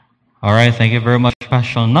Alright, thank you very much.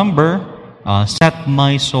 Passion number, Set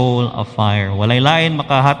My Soul Afire. Walay lain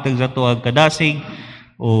makahatag sa tuwag kadasig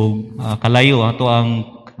o kalayo ato ang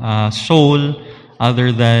soul other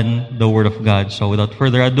than the Word of God. So without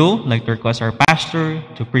further ado, I'd like to request our pastor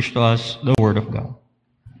to preach to us the Word of God.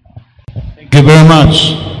 Thank you very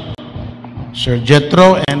much, Sir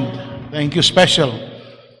Jethro, and thank you special.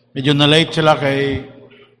 Medyo na-late sila kay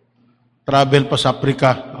travel pa sa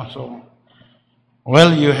Africa. So,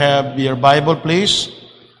 well, you have your Bible, please,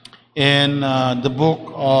 in the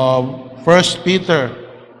book of 1 Peter,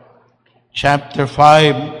 chapter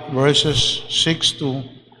 5, verses 6 to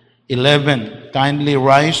 11. Kindly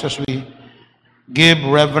rise as we give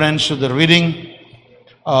reverence to the reading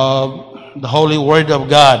of the Holy Word of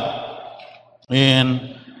God.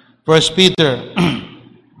 In 1 Peter,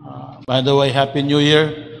 by the way, Happy New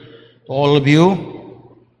Year to all of you,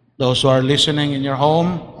 those who are listening in your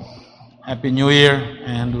home. Happy New Year,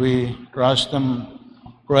 and we trust and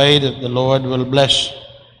pray that the Lord will bless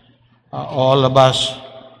all of us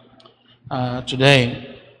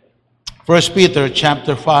today. 1 Peter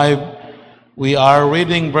chapter 5, we are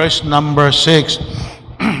reading verse number 6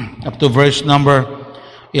 up to verse number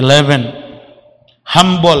 11.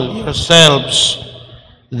 Humble yourselves,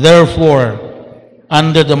 therefore,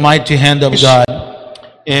 under the mighty hand of God,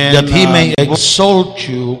 that He may exalt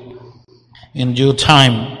you in due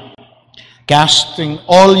time, casting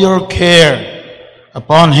all your care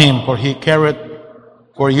upon Him, for He careth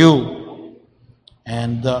for you.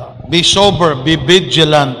 And be sober, be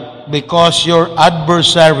vigilant, because your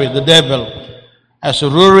adversary, the devil, as a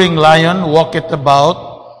roaring lion, walketh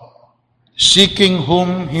about, seeking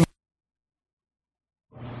whom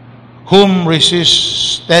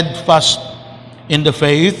resist steadfast in the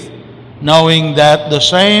faith, knowing that the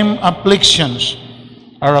same afflictions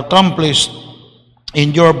are accomplished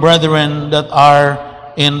in your brethren that are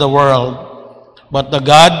in the world. But the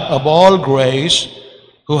God of all grace,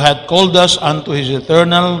 who hath called us unto His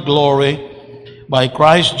eternal glory by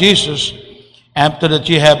Christ Jesus, after that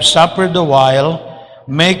ye have suffered a while,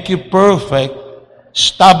 make you perfect,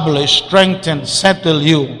 establish, strengthen, settle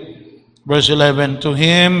you. Verse 11, to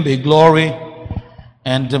Him be glory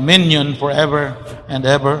and dominion forever and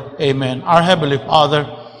ever. Amen. Our Heavenly Father,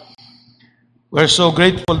 we're so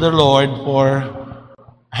grateful to the Lord for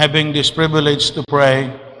having this privilege to pray.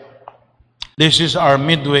 This is our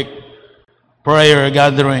midweek prayer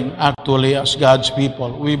gathering, actually, as God's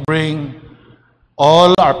people. We bring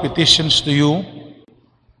all our petitions to you.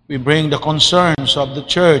 We bring the concerns of the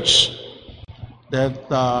church that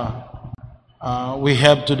we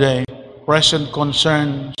have today, present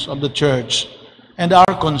concerns of the church, and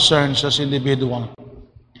our concerns as individuals.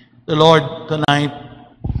 The Lord, tonight,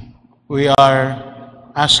 we are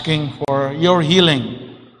asking for your healing.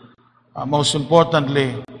 Most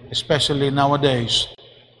importantly, especially nowadays,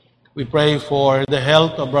 we pray for the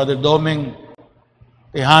health of Brother Doming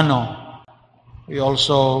Tejano. We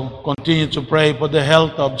also continue to pray for the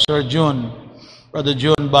health of Sir June, Brother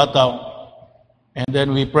June Batao. And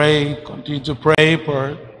then we continue to pray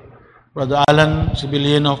for Brother Alan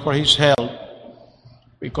Sibiliano for his health.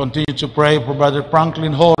 We continue to pray for Brother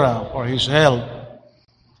Franklin Hora for his health.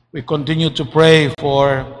 We continue to pray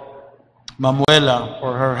for Mamuela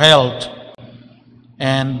for her health.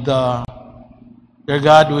 And dear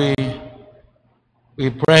God, we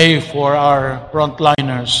pray for our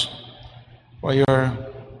frontliners, for your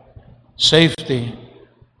safety,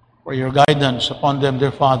 for your guidance upon them,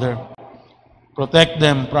 dear Father. Protect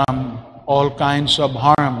them from all kinds of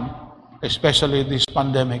harm, especially this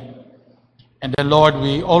pandemic. And then, Lord,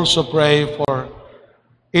 we also pray for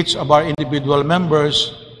each of our individual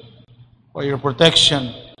members for your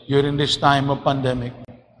protection during this time of pandemic.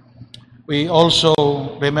 We also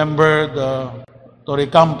remember the Torrey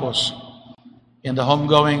Campus in the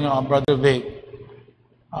homegoing of Brother Vic.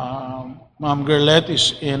 Ma'am Gerlet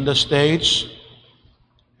is in the States.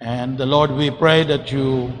 And the Lord, we pray that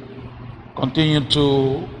you continue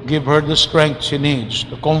to give her the strength she needs,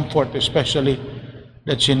 the comfort especially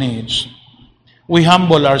that she needs. We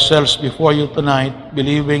humble ourselves before you tonight,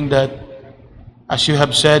 believing that, as you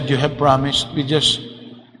have said, you have promised, we just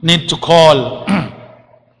need to call.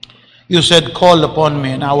 You said, call upon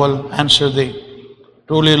me and I will answer thee.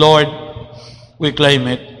 Truly, Lord, we claim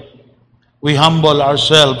it. We humble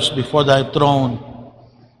ourselves before thy throne.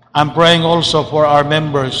 I'm praying also for our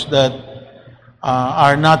members that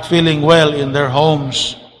are not feeling well in their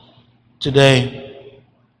homes today.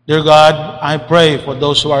 Dear God, I pray for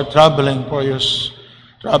those who are traveling, for your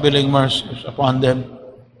traveling mercies upon them.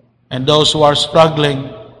 And those who are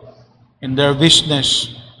struggling in their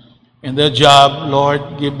business, in their job,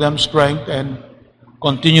 Lord, give them strength and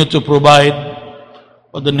continue to provide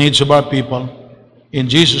for the needs of our people. In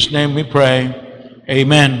Jesus' name we pray.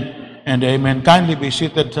 Amen and amen. Kindly be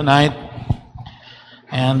seated tonight.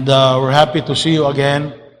 And we're happy to see you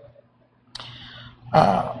again.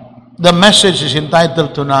 The message is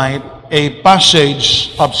entitled tonight, A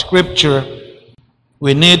Passage of Scripture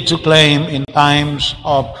We Need to Claim in Times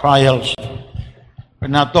of Trials. We're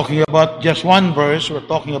not talking about just one verse. We're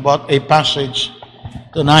talking about a passage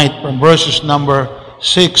tonight from verses number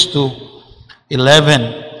 6 to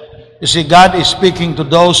 11. You see, God is speaking to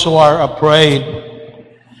those who are afraid.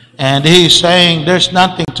 And He is saying there's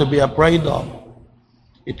nothing to be afraid of.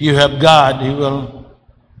 If you have God,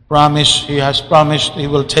 He has promised He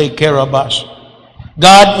will take care of us.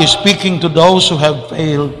 God is speaking to those who have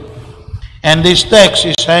failed. And this text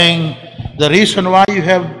is saying the reason why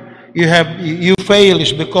you fail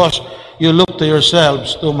is because you look to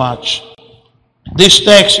yourselves too much. This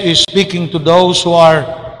text is speaking to those who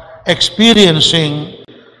are experiencing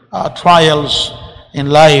trials in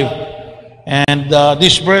life. And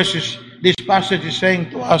this passage is saying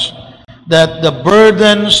to us that the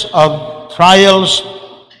burdens of trials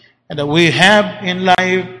that we have in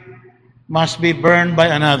life must be borne by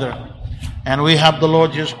another. And we have the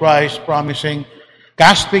Lord Jesus Christ promising,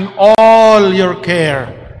 casting all your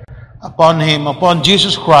care upon Him, upon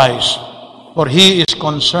Jesus Christ, for He is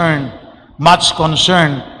concerned, much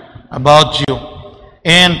concerned about you.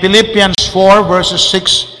 In Philippians 4 verses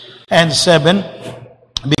 6 and 7,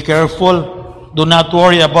 be careful, do not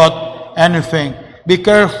worry about anything. Be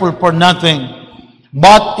careful for nothing,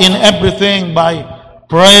 but in everything by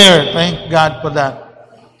prayer. Thank God for that.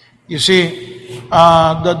 You see,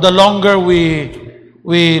 the longer we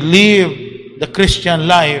live the Christian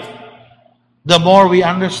life, the more we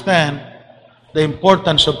understand the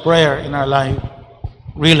importance of prayer in our life,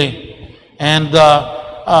 really. And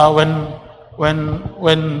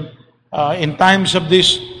when in times of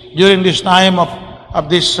this, during this time of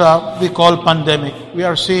this we call pandemic, we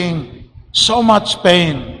are seeing so much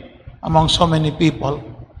pain among so many people.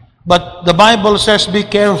 But the Bible says, be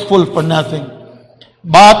careful for nothing,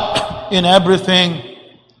 but in everything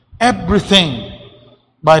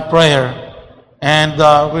by prayer. And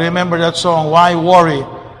we remember that song, why worry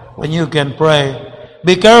when you can pray?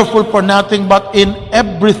 Be careful for nothing, but in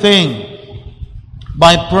everything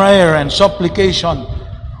by prayer and supplication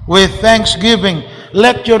with thanksgiving,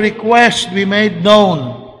 let your request be made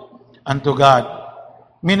known unto God.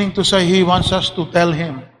 Meaning to say, He wants us to tell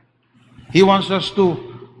Him. He wants us to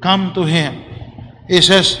come to Him. He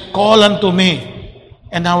says, call unto me,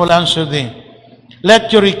 and I will answer thee.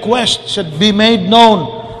 Let your requests be made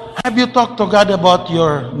known. Have you talked to God about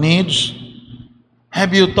your needs?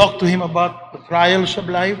 Have you talked to Him about the trials of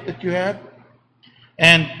life that you have?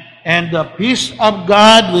 And the peace of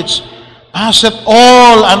God, which passeth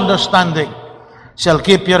all understanding, shall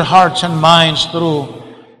keep your hearts and minds through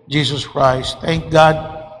Jesus Christ. Thank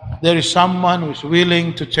God there is someone who is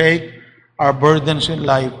willing to take our burdens in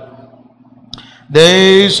life.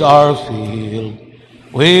 Days are filled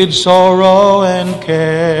with sorrow and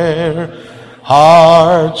care.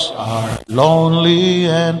 Hearts are lonely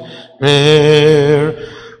and rare.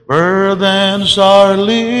 Burdens are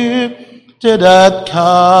lifted at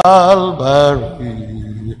Calvary.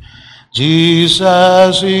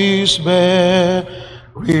 Jesus is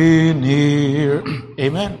very near.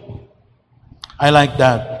 Amen. I like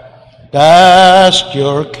that. Cast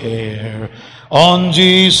your care on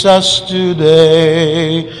Jesus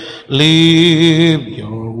today. Leave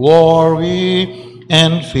your worry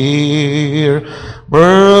and fear.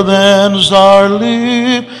 Burdens are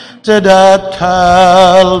lifted at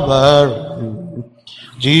Calvary.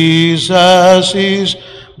 Jesus is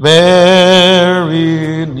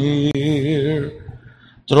very near.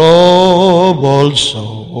 Troubled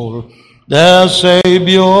soul, the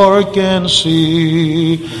Savior can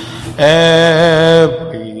see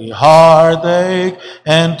every heartache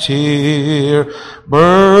and tear.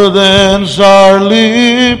 Burdens are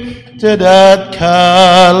lifted at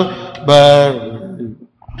Calvary.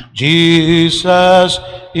 Jesus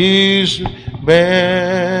is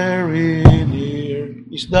very near.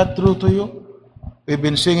 Is that true to you? We've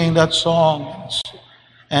been singing that song,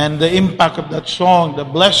 and the impact of that song, the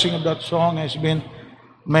blessing of that song has been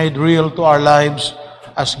made real to our lives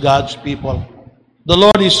as God's people. The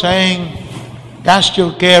Lord is saying, cast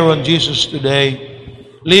your care on Jesus today.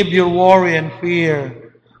 Leave your worry and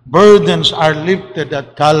fear. Burdens are lifted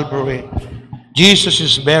at Calvary. Jesus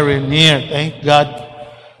is very near. Thank God.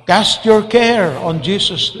 Cast your care on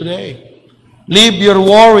Jesus today. Leave your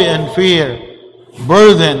worry and fear.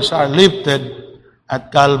 Burdens are lifted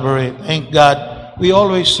at Calvary. Thank God. We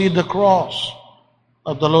always see the cross.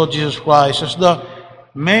 of the Lord Jesus Christ as the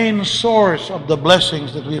main source of the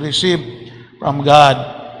blessings that we receive from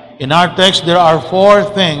God. In our text, there are 4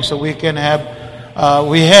 things that we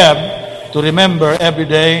have to remember every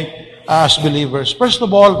day as believers. First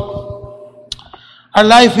of all, our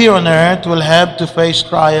life here on earth will have to face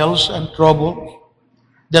trials and troubles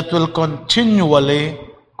that will continually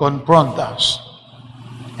confront us.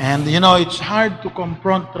 And it's hard to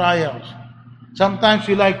confront trials. Sometimes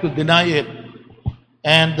we like to deny it.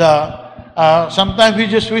 And sometimes we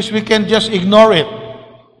just wish we can just ignore it.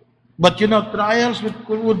 But trials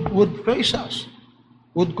would face us,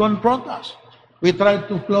 would confront us. We try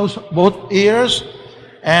to close both ears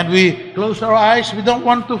and we close our eyes. We don't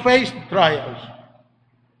want to face trials.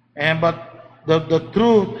 But the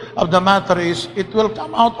truth of the matter is, it will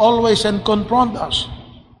come out always and confront us.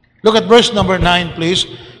 Look at verse number 9, please,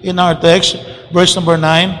 in our text, verse number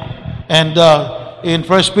 9, and in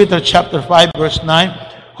 1 Peter chapter 5, verse 9,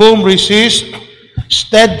 whom resist,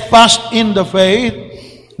 steadfast in the faith,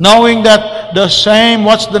 knowing that the same,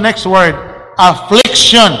 what's the next word?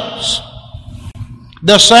 Afflictions.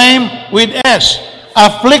 The same with S.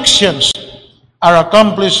 Afflictions are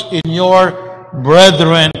accomplished in your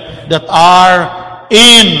brethren that are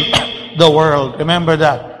in the world. Remember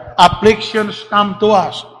that. Afflictions come to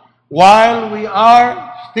us while we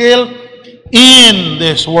are still in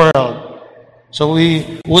this world. So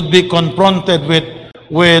we would be confronted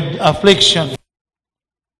with afflictions.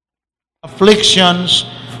 Afflictions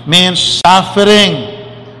means suffering,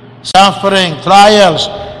 trials.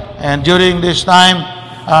 And during this time,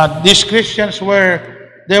 these Christians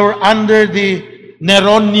they were under the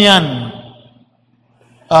Neronian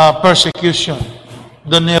persecution.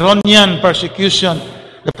 The Neronian persecution,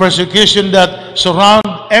 the persecution that surround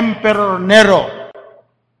Emperor Nero,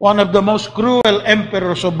 one of the most cruel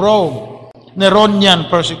emperors of Rome. Neronian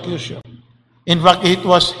persecution. In fact, it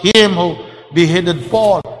was him who beheaded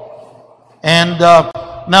Paul. And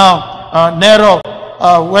now Nero,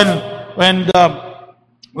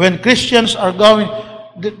 when Christians are going,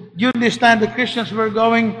 during this time, the Christians were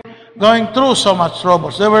going through so much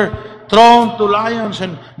troubles. They were thrown to lions,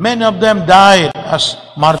 and many of them died as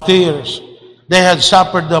martyrs. They had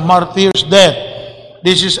suffered the martyr's death.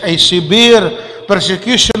 This is a severe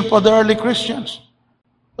persecution for the early Christians.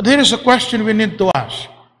 But here is a question we need to ask.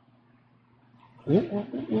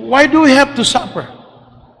 Why do we have to suffer?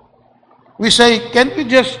 We say, can we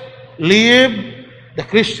just live the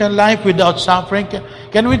Christian life without suffering?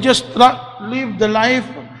 Can we just live the life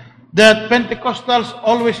that Pentecostals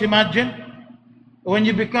always imagine? When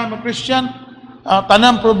you become a Christian,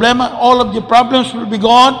 tanang problema, all of the problems will be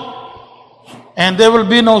gone, and there will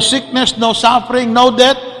be no sickness, no suffering, no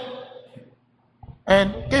death.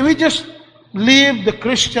 And can we just live the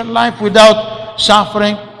Christian life without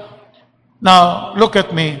suffering? Now, look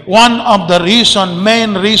at me. One of the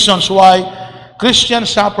main reasons why Christians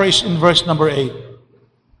suffer is in verse number 8.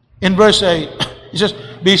 In verse 8, he says,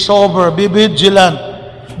 be sober, be vigilant,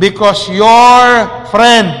 because your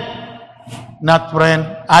friend, not friend,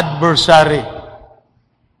 adversary.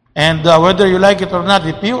 And whether you like it or not,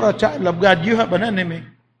 if you are a child of God, you have an enemy.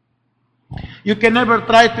 You can never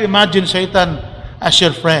try to imagine Satan as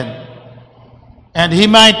your friend. And he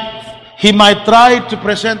might try to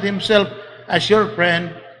present himself as your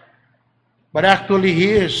friend, but actually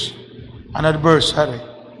he is an adversary.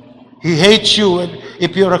 He hates you. And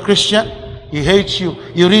if you're a Christian, he hates you.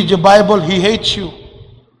 You read your Bible, he hates you.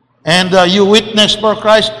 And you witness for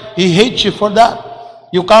Christ, he hates you for that.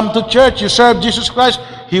 You come to church, you serve Jesus Christ,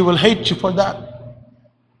 he will hate you for that.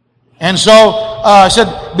 And so, I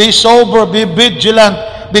said, be sober, be vigilant,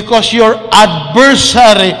 because your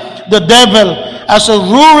adversary, the devil, as a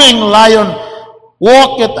roaring lion,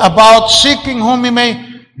 walketh about, seeking whom he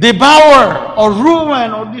may devour, or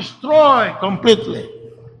ruin, or destroy completely.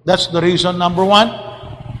 That's the reason, number 1.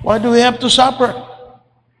 Why do we have to suffer?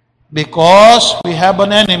 Because we have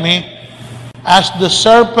an enemy, as the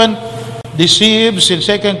serpent deceives in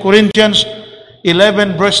 2 Corinthians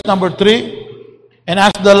 11, verse number 3, and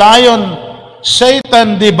as the lion,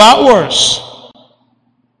 Satan devours.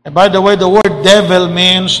 And by the way, the word devil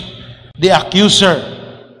means the accuser,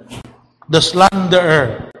 the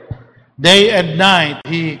slanderer. Day and night,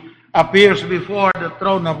 he appears before the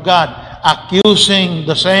throne of God, accusing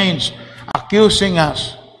the saints, accusing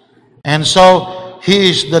us. And so, he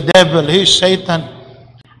is the devil, he is Satan.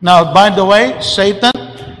 Now, by the way, Satan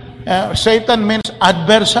means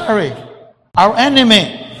adversary, our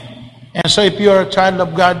enemy. And so if you are a child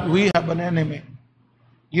of God, we have an enemy.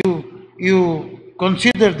 You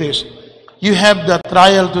consider this. You have the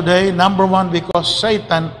trial today, number 1, because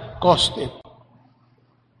Satan caused it.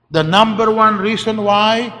 The number one reason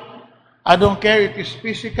why, I don't care if it's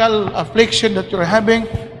physical affliction that you're having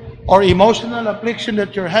or emotional affliction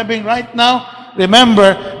that you're having right now,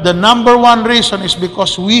 remember, the number one reason is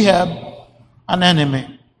because we have an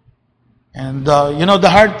enemy. And the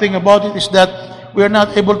hard thing about it is that we're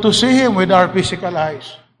not able to see him with our physical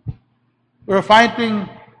eyes. We're fighting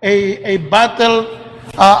a battle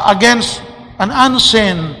against an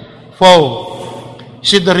unseen foe.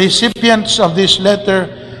 See, the recipients of this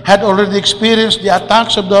letter had already experienced the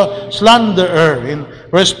attacks of the slanderer in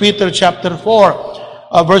 1 Peter chapter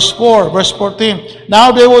 4, verse 4, verse 14.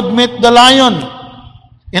 Now they would meet the lion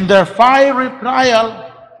in their fiery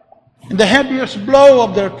trial, in the heaviest blow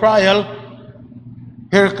of their trial.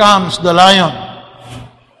 Here comes the lion,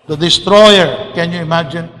 the destroyer. Can you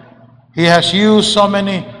imagine? He has used so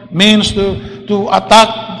many means to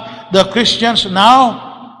attack the Christians. Now,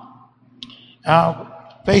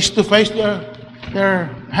 face to face, they're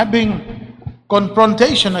having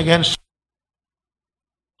confrontation against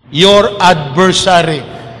your adversary,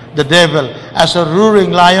 the devil, as a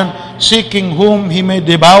roaring lion, seeking whom he may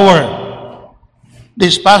devour.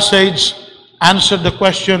 This passage answered the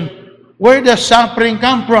question, where does suffering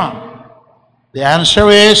come from? The answer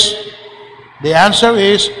is,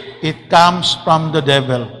 it comes from the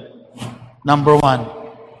devil. Number one.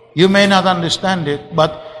 You may not understand it,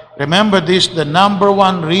 but remember this, the number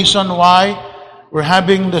one reason why we're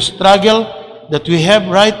having the struggle that we have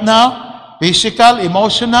right now, physical,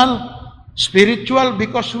 emotional, spiritual,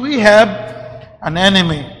 because we have an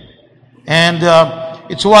enemy. And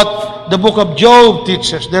it's what the book of Job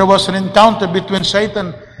teaches. There was an encounter between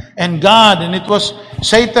Satan and God, and it was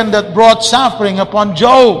Satan that brought suffering upon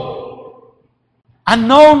Job.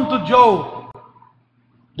 Unknown to Job,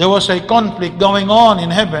 there was a conflict going on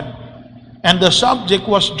in heaven, and the subject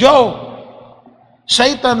was Job.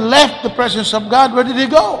 Satan left the presence of God. Where did he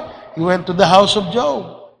go? He went to the house of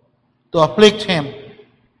Job to afflict him.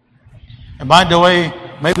 And by the way,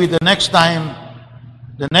 maybe the next time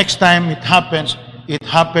it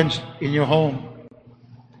happens in your home.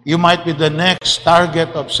 You might be the next target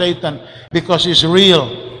of Satan because he's real.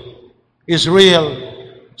 He's real.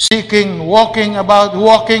 Seeking, walking.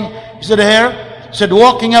 Is it here? He said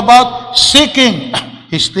walking about, seeking.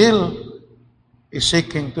 He still is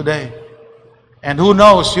seeking today. And who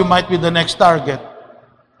knows, you might be the next target.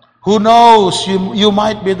 Who knows, you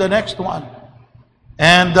might be the next one.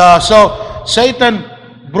 And so Satan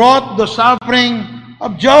brought the suffering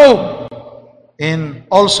of Job.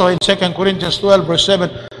 Also in 2 Corinthians 12 verse 7,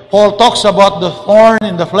 Paul talks about the thorn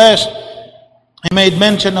in the flesh. He made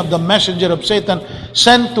mention of the messenger of Satan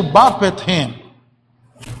sent to buffet him.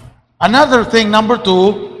 Another thing, number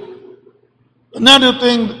two, another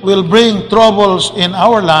thing will bring troubles in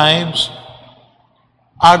our lives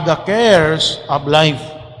are the cares of life.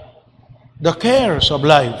 The cares of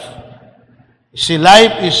life. See,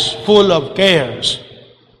 life is full of cares.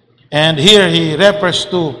 And here he refers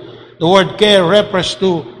to, the word care refers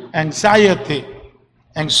to anxiety.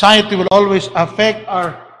 Anxiety will always affect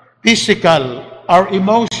our physical, our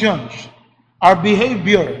emotions, our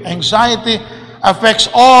behavior. Anxiety affects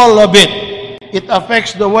all of it. It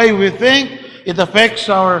affects the way we think. It affects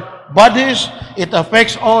our bodies. It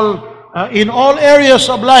affects in all areas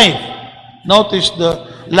of life. Notice the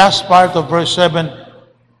last part of verse 7.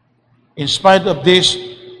 In spite of this,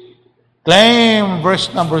 claim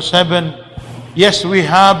verse number 7. Yes, we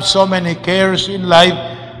have so many cares in life,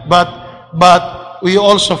 but we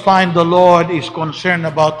also find the Lord is concerned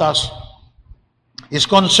about us. He's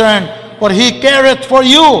concerned, for He careth for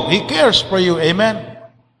you. He cares for you. Amen.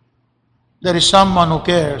 There is someone who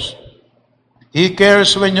cares. He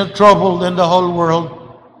cares when you're troubled and the whole world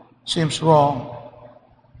seems wrong.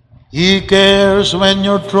 He cares when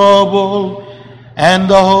you're troubled and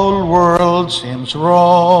the whole world seems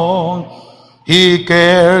wrong. He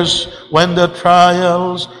cares when the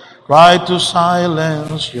trials try to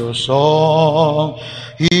silence your song.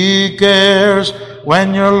 He cares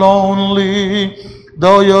when you're lonely,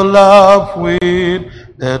 though you laugh with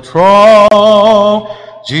the throng.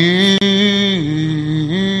 Jesus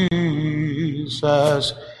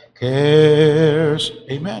cares.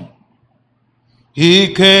 Amen.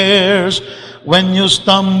 He cares when you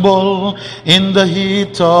stumble in the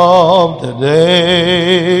heat of the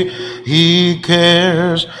day. He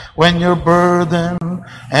cares when you're burdened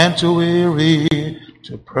and too weary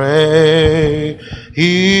to pray.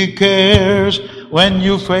 He cares when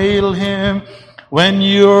you fail Him, when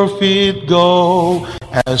your feet go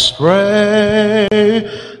astray.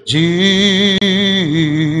 Jesus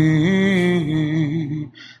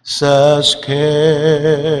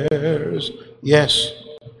cares. Yes.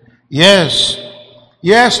 Yes.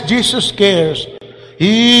 Yes, Jesus cares.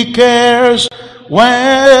 He cares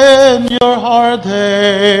when your heart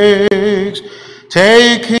aches.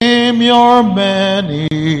 Take Him your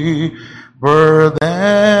many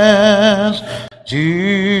burdens.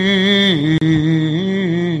 Jesus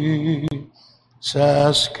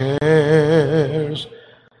cares.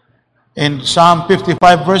 In Psalm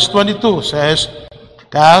 55 verse 22 says,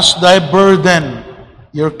 cast thy burden,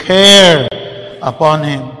 your care upon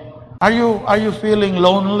Him. Are you feeling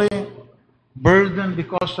lonely, burdened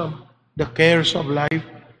because of the cares of life?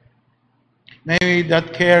 Maybe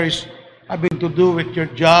that care is having to do with your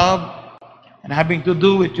job, and having to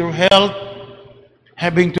do with your health,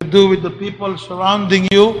 having to do with the people surrounding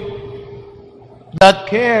you. That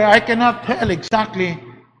care, I cannot tell exactly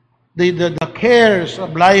the cares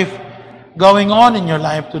of life going on in your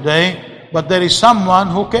life today, but there is someone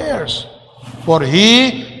who cares. For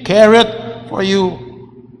He careth for you.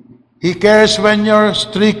 He cares when you're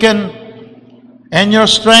stricken and your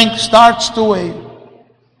strength starts to wane.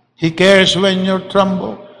 He cares when you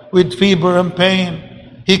tremble with fever and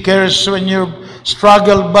pain. He cares when you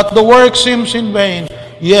struggle, but the work seems in vain.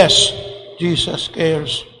 Yes, Jesus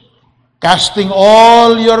cares. Casting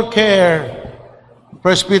all your care.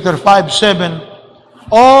 1 Peter 5:7.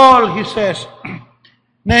 All, he says,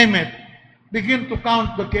 name it. Begin to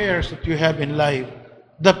count the cares that you have in life.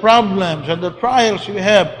 The problems and the trials you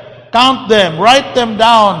have. Count them, write them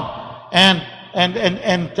down, and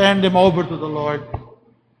turn them over to the Lord.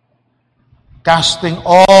 Casting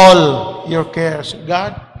all your cares.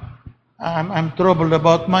 God, I'm troubled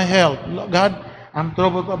about my health. God, I'm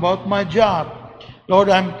troubled about my job. Lord,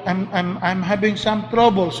 I'm having some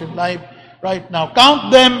troubles in life right now. Count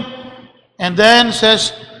them, and then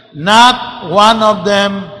says, not one of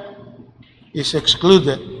them is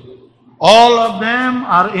excluded. All of them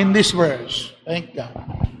are in this verse. Thank God.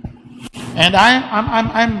 And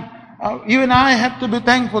even I have to be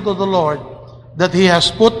thankful to the Lord that He has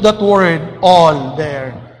put that word all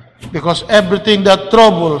there. Because everything that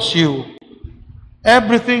troubles you,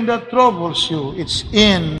 it's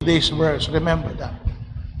in this verse. Remember that.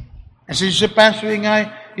 And since you say, Pastor Ingay,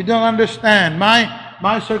 you don't understand.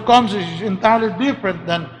 My circumstances is entirely different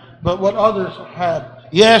than what others have.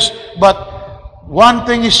 Yes, but one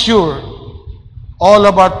thing is sure. All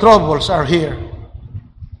of our troubles are here.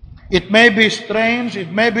 It may be strange.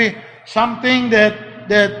 It may be something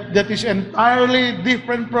that is entirely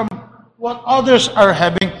different from what others are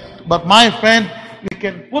having. But my friend, we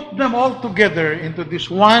can put them all together into this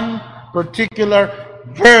one particular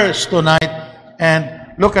verse tonight.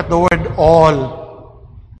 And look at the word all.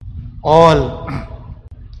 All.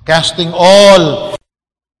 Casting all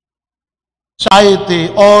anxiety,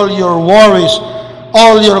 all your worries,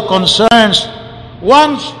 all your concerns,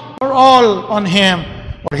 once for all on Him.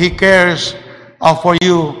 For He cares for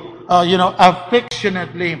you,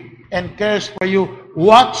 affectionately, and cares for you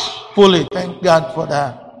watchfully. Thank God for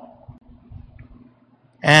that.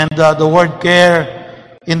 And the word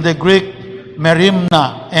care in the Greek,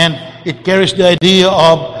 merimna, and it carries the idea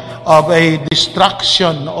of a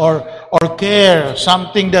distraction or care,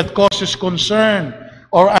 something that causes concern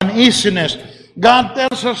or uneasiness. God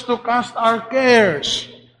tells us to cast our cares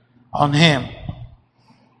on Him.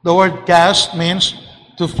 The word cast means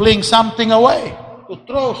to fling something away, to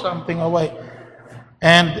throw something away.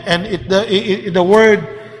 And the word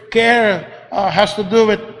care has to do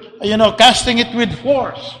with, casting it with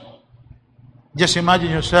force. Just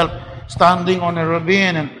imagine yourself standing on a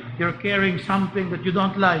ravine and you're carrying something that you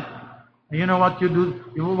don't like. And you know what you do?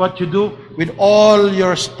 What you do? With all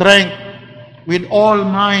your strength, with all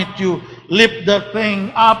might, you lift the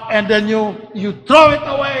thing up and then you throw it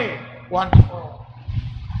away once for all.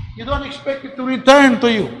 You don't expect it to return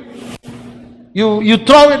to you. You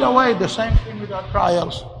throw it away. The same thing with our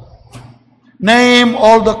trials. Name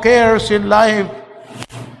all the cares in life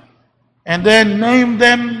and then name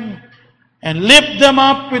them and lift them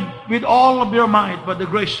up with all of your might by the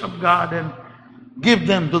grace of God and give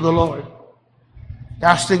them to the Lord.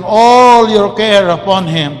 Casting all your care upon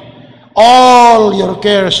Him. All your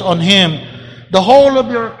cares on Him. The whole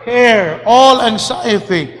of your care, all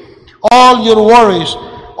anxiety, all your worries,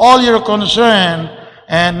 all your concern,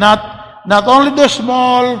 and not only the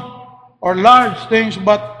small or large things,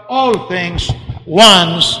 but all things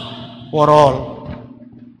once for all.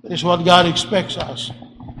 That is what God expects us.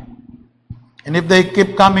 And if they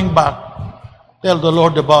keep coming back, tell the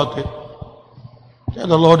Lord about it. Tell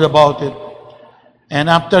the Lord about it. And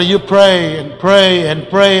after you pray and pray and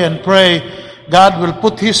pray and pray, God will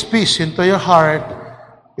put His peace into your heart.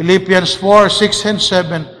 Philippians 4, 6, and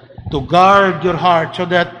 7, to guard your heart so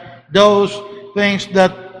that those things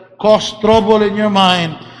that cause trouble in your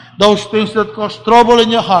mind, those things that cause trouble in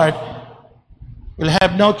your heart, will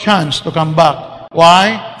have no chance to come back.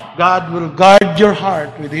 Why? God will guard your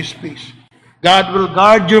heart with His peace. God will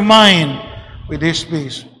guard your mind with His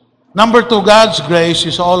peace. Number two, God's grace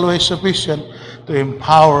is always sufficient to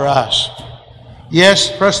empower us.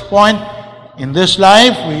 Yes, first point, in this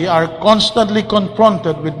life, we are constantly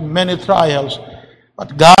confronted with many trials.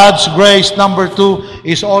 But God's grace, number two,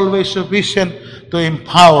 is always sufficient to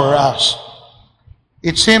empower us.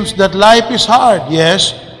 It seems that life is hard,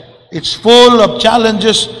 yes. It's full of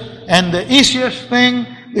challenges, and the easiest thing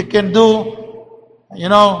we can do,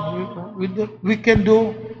 we can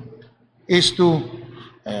do is to,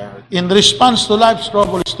 in response to life's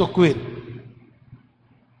trouble, is to quit.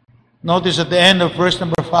 Notice at the end of verse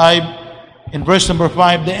number 5, in verse number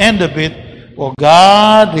 5, the end of it, for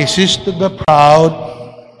God resisteth the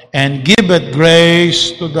proud and giveth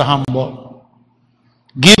grace to the humble.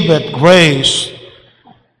 Giveth grace.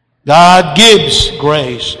 God gives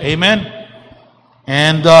grace. Amen?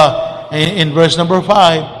 And in verse number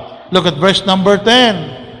 5, look at verse number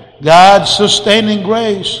 10. God's sustaining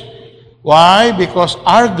grace. Why? Because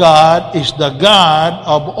our God is the God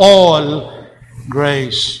of all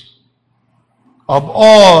grace. Of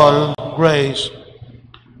all grace.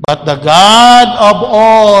 But the God of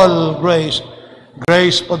all grace,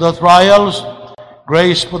 grace for the trials,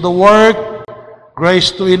 grace for the work,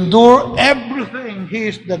 grace to endure everything. He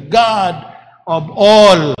is the God of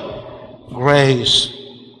all grace.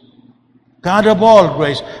 God of all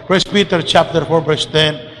grace. 1 Peter chapter 4, verse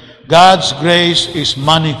 10. God's grace is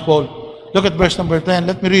manifold. Look at verse number 10.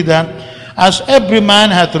 Let me read that. As every man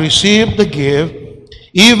hath received the gift,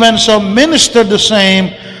 even so minister the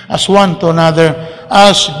same as one to another,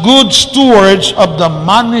 as good stewards of the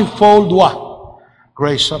manifold what?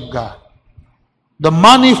 Grace of God. The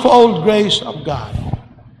manifold grace of God.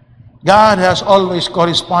 God has always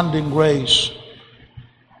corresponding grace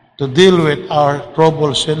to deal with our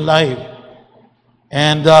troubles in life.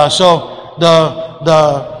 And so the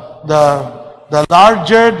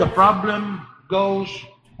larger the problem goes,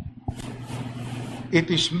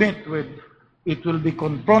 it will be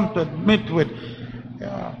confronted, met with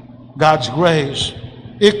God's grace,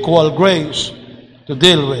 equal grace to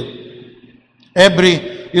deal with.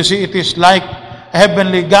 You see, it is like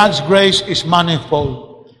heavenly, God's grace is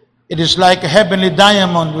manifold. It is like a heavenly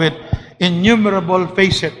diamond with innumerable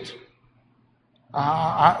facets.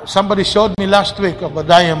 Somebody showed me last week of a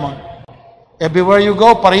diamond. Everywhere you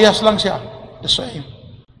go, parehas lang siya. The same.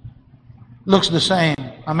 Looks the same.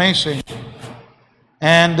 Amazing.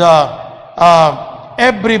 And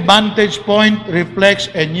every vantage point reflects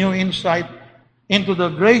a new insight into the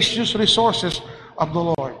gracious resources of the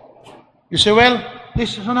Lord. You say, well,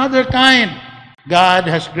 this is another kind. God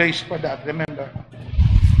has grace for that, remember.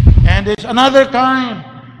 And it's another kind.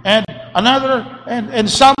 And another, and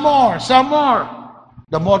some more.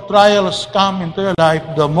 The more trials come into your life,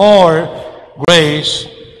 the more grace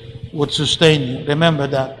would sustain you. Remember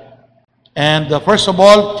that. And first of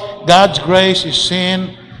all, God's grace is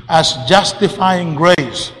seen as justifying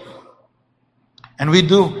grace. And we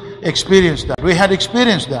do experience that. We had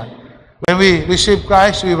experienced that. When we received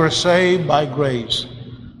Christ, we were saved by grace.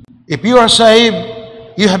 If you are saved,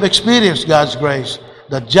 you have experienced God's grace,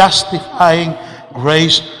 the justifying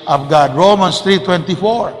grace of God. Romans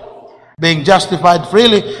 3:24, being justified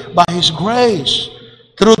freely by His grace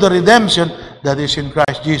through the redemption that is in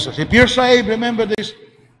Christ Jesus. If you're saved, remember this,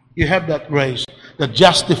 you have that grace, the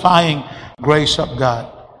justifying grace of God.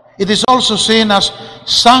 It is also seen as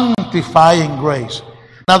sanctifying grace.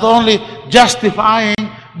 Not only justifying,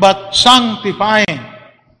 but sanctifying.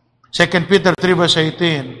 2 Peter 3 verse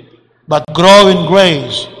 18. But grow in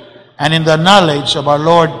grace and in the knowledge of our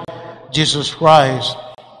Lord Jesus Christ.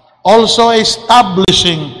 Also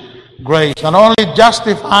establishing grace. Not only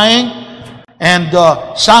justifying and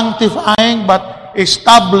sanctifying, but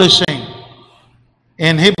establishing.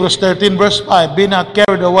 In Hebrews 13 verse 5, be not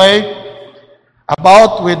carried away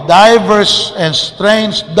about with diverse and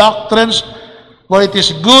strange doctrines, for it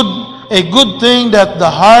is a good thing that the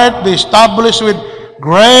heart be established with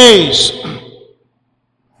grace.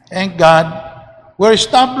 Thank God. We're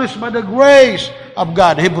established by the grace of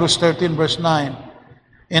God. Hebrews 13 verse 9.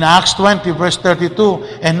 In Acts 20 verse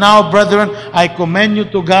 32, and now, brethren, I commend you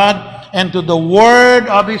to God and to the word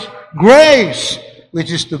of His grace,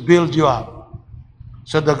 which is to build you up.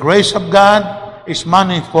 So the grace of God is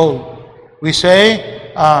manifold. We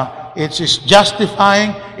say it is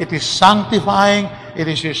justifying, it is sanctifying, it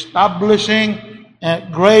is establishing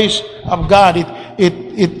grace of God.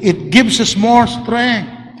 It gives us more strength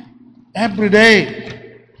every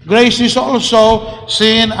day. Grace is also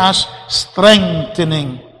seen as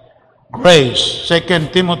strengthening grace. 2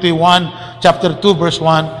 Timothy 1, chapter 2, verse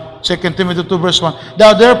 1. 2 Timothy 2, verse 1.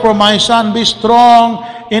 Thou therefore, my son, be strong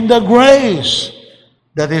in the grace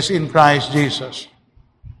that is in Christ Jesus.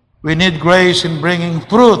 We need grace in bringing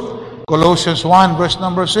fruit. Colossians 1, verse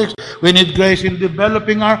number 6. We need grace in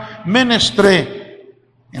developing our ministry.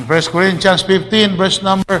 In 1 Corinthians 15, verse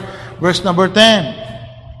number 10.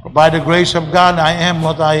 By the grace of God, I am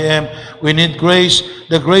what I am. We need grace,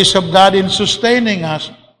 the grace of God in sustaining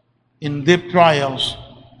us in deep trials.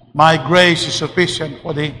 My grace is sufficient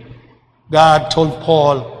for thee. God told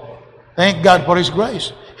Paul, thank God for His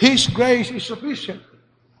grace. His grace is sufficient.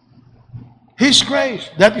 His grace.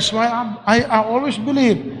 That is why I always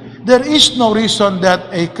believe there is no reason that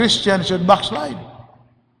a Christian should backslide.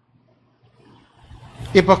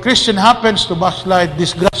 If a Christian happens to backslide,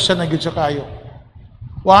 disgrasya na gid sa kayo.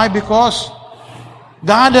 Why? Because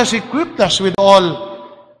God has equipped us with all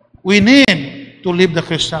we need to live the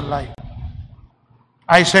Christian life.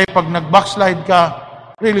 I say, pag nag-backslide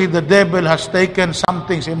ka, really the devil has taken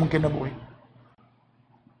something sa imong kinabuhi.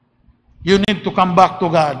 You need to come back to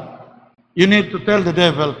God. You need to tell the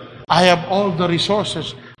devil, I have all the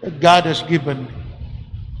resources that God has given me.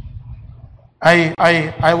 I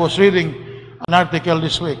was reading an article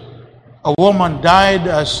this week. A woman died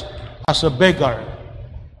as a beggar,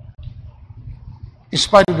 in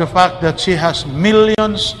spite of the fact that she has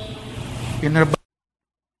millions in her bank.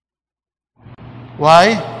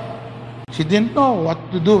 Why? She didn't know what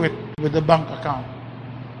to do with the bank account.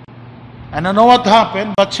 I don't know what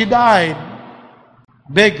happened, but she died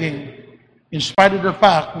begging, in spite of the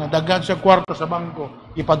fact na daghan siya kwarta sa bangko,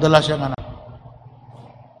 ipadala siya ng anak.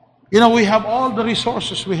 You know, we have all the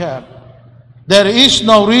resources we have. There is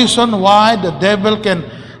no reason why the devil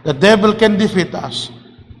can defeat us,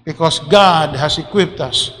 because God has equipped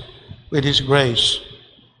us with His grace.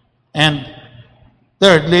 And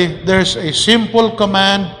thirdly, there's a simple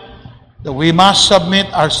command that we must submit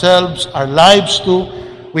ourselves, our lives to.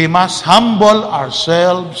 We must humble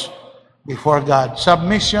ourselves before God.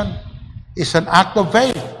 Submission is an act of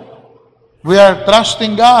faith. We are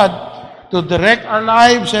trusting God to direct our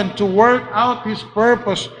lives and to work out His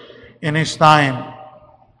purpose in His time.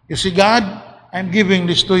 You see, God, I'm giving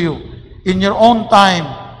this to you in your own time.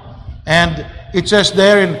 And it says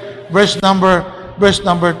there in verse number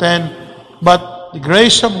 10, but the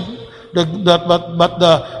grace of but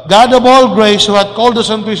the God of all grace, who hath called us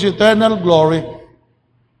unto His eternal glory,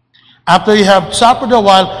 after you have suffered a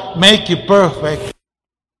while, make you perfect.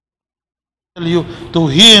 You to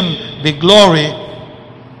Him be glory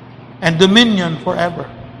and dominion forever.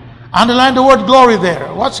 Underline the word glory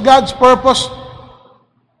there. What's God's purpose?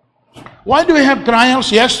 Why do we have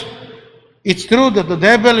trials? Yes, it's true that the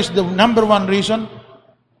devil is the number one reason.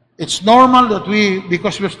 It's normal that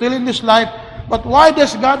because we're still in this life, but why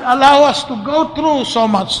does God allow us to go through so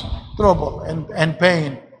much trouble and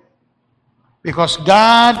pain? Because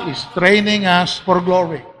God is training us for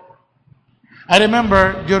glory. I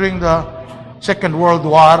remember during the Second World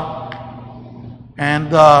War,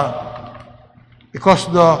 and because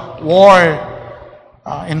the war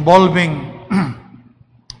involving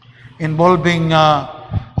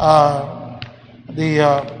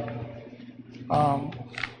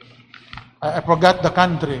I forgot the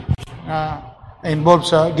country, involved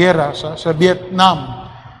sa gera sa Vietnam.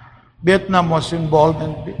 Vietnam was involved,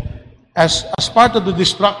 and as part of the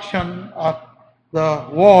destruction of the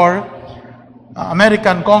war,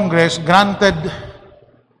 American Congress granted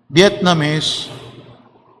Vietnamese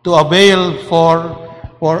to avail for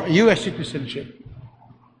U.S. citizenship.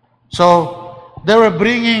 So they were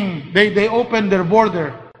they opened their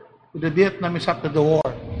border to the Vietnamese after the war.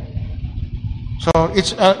 So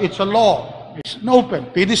it's a law. It's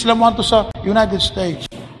open. Pwede sila mo sa United States.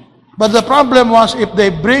 But the problem was, if they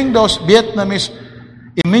bring those Vietnamese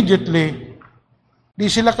immediately, di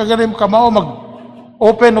sila kagaling kamao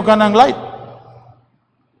mag-open o kanang light.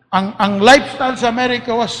 Ang lifestyle sa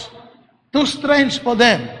America was too strange for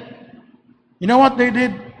them. You know what they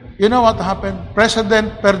did? You know what happened?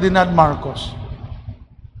 President Ferdinand Marcos.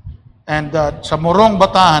 And sa Morong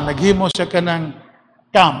Bataan, naghimo siya kanang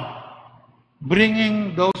camp,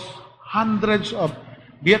 bringing those hundreds of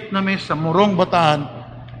Vietnamese sa Morong Bataan.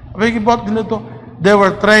 They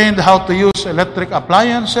were trained how to use electric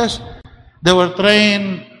appliances. They were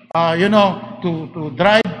trained, to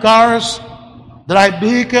drive cars, drive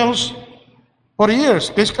vehicles for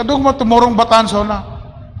years. Kasi kadung mo tumurong Bataan sa una.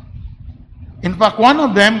 In fact, one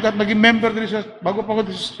of them, kat naging member din siya, bago pa ko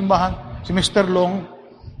din sa simbahan, si Mr. Long,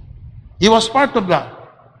 he was part of that.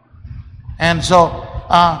 And so,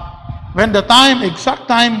 when the exact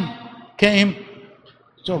time came,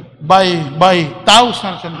 so by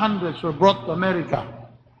thousands and hundreds were brought to America.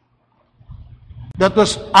 That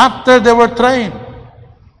was after they were trained.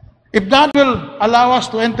 If God will allow us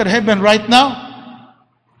to enter heaven right now,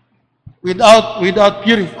 without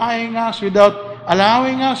purifying us, without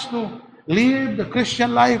allowing us to live the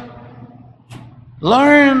Christian life,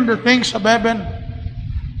 learn the things of heaven,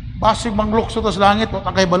 basig manglukso tas langit, o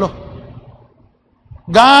kay balo.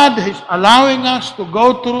 God is allowing us to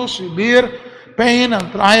go through severe pain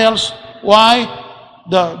and trials. Why?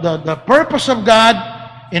 The purpose of God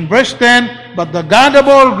in verse 10, but the God of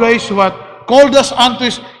all grace who hath called us unto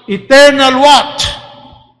his eternal what?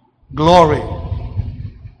 Glory.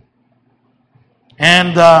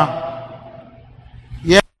 And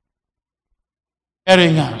yet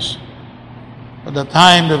preparing us for the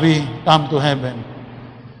time that we come to heaven,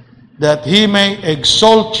 that he may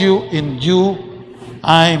exalt you in due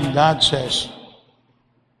time, God says.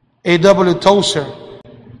 A.W. Tozer,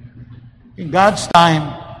 in God's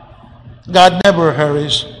time, God never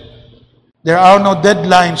hurries. There are no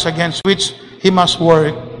deadlines against which he must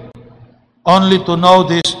work. Only to know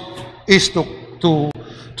this is to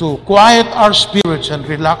quiet our spirits and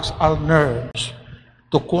relax our nerves.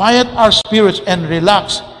 To quiet our spirits and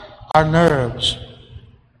relax our nerves.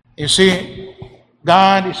 You see,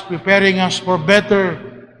 God is preparing us for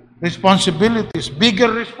better responsibilities,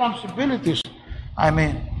 bigger responsibilities.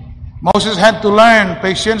 Moses had to learn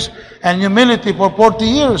patience and humility for 40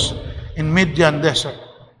 years in Midian desert.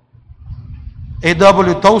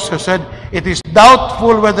 A.W. Tozer said, it is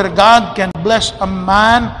doubtful whether God can bless a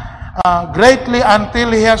man greatly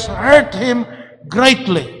until he has hurt him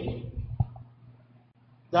greatly.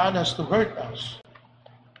 God has to hurt us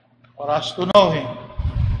for us to know him,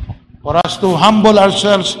 for us to humble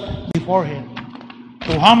ourselves before him.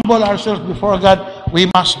 To humble ourselves before God, we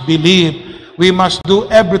must believe. We must do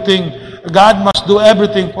everything. God must do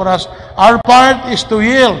everything for us. Our part is to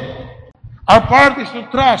yield. Our part is to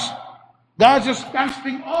trust. God is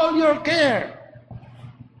casting all your care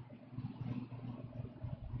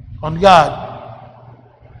on God.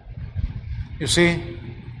 You see,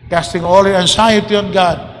 casting all your anxiety on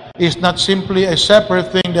God is not simply a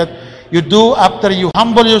separate thing that you do after you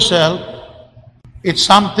humble yourself. It's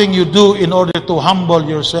something you do in order to humble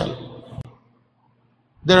yourself.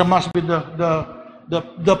 There must be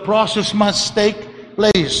the process must take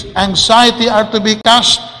place. Anxiety are to be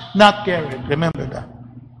cast, not carried. Remember that.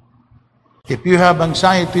 If you have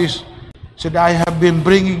anxieties, said, I have been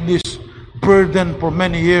bringing this burden for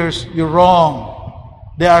many years, you're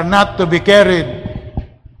wrong. They are not to be carried.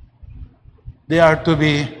 They are to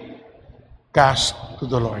be cast to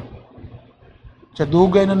the Lord. Sa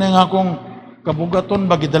dugay na nga akong kabugaton,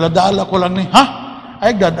 bagi daladala ko lang ni,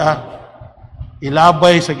 ay God,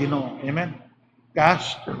 ilabay sa Ginoo. Amen?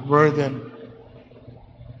 Cast your burden.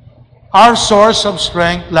 Our source of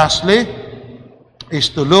strength, lastly, is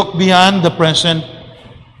to look beyond the present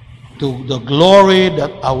to the glory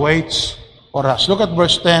that awaits for us. Look at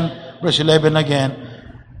verse 10, verse 11 again.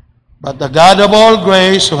 But the God of all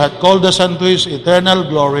grace, who hath called us unto his eternal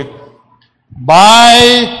glory,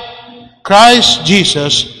 by Christ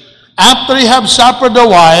Jesus, after ye have suffered a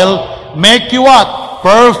while, make you what?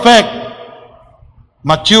 Perfect,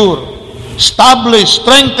 mature, establish,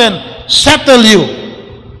 strengthen, settle you.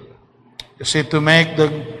 You see, to make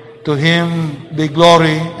to him the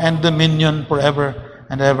glory and dominion forever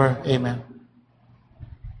and ever. Amen.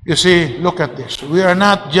 You see, look at this. We are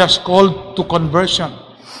not just called to conversion,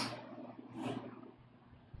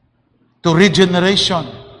 to regeneration,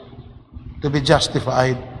 to be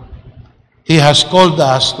justified. He has called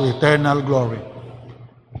us to eternal glory.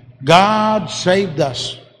 God saved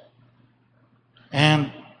us.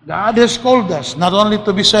 And God has called us not only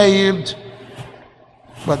to be saved,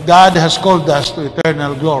 but God has called us to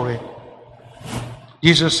eternal glory.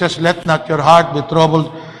 Jesus says, let not your heart be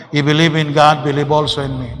troubled. You believe in God, believe also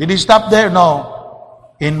in me. Did he stop there?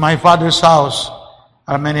 No. In my Father's house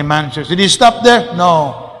are many mansions. Did he stop there?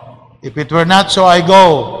 No. If it were not so, I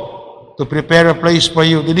go to prepare a place for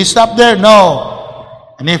you. Did he stop there?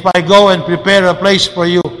 No. And if I go and prepare a place for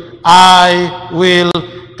you, I will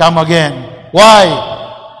come again. Why?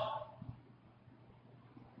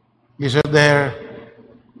 He said there,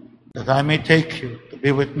 that I may take you to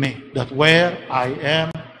be with me, that where I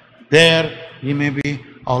am, there ye may be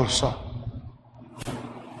also.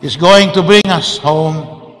 He's going to bring us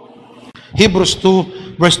home. Hebrews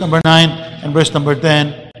 2, verse number 9 and verse number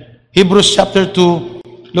 10. Hebrews chapter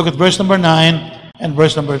 2, look at verse number 9 and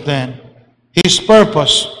verse number 10. His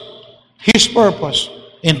purpose.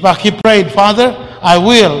 In fact, he prayed, Father, I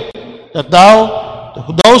will that thou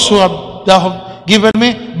those who have thou have given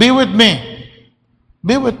me, be with me.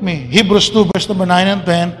 Be with me. Hebrews 2, verse number 9 and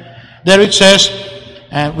 10. There it says,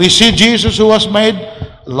 and we see Jesus who was made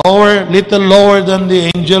lower, little lower than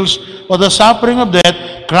the angels for the suffering of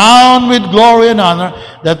death, crowned with glory and honor,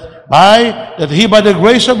 that he by the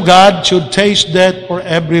grace of God should taste death for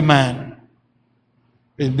every man.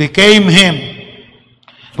 It became him,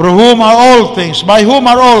 for whom are all things, by whom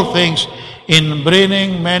are all things, in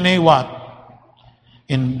bringing many what?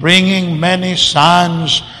 In bringing many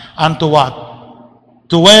sons unto what?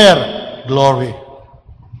 To where? Glory.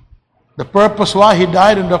 The purpose why he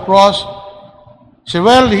died on the cross, say,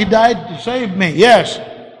 well, he died to save me. Yes.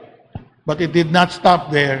 But it did not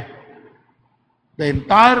stop there. The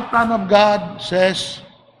entire plan of God says,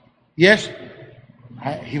 yes,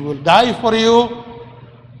 he will die for you.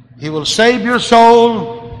 He will save your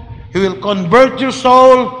soul. He will convert your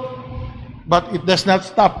soul. But it does not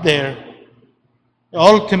stop there.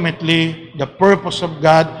 Ultimately, the purpose of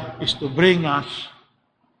God is to bring us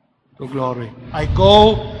to glory. I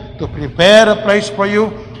go to prepare a place for you.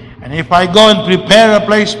 And if I go and prepare a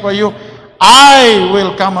place for you, I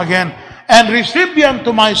will come again and receive you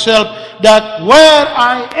unto myself, that where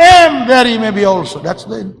I am, there he may be also. That's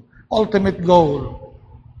the ultimate goal.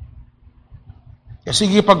 Kasi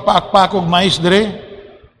sige, pagpaakpakog mais dire,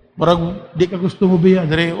 marag di ka gusto mo biya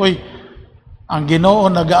dire, oy, ang Ginoo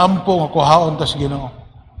nagaampo nga kuhaon tas Ginoo.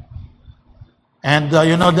 And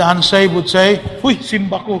the unsaved would say, uy,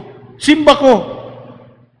 simba ko. Simba ko.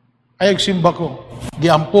 Ayag simba ko.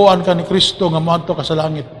 Giampuan ka ni Kristo nga moadto ka sa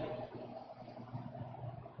langit.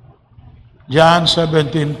 John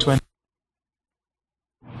 17:20.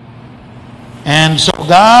 And so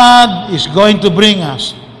God is going to bring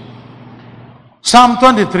us. Psalm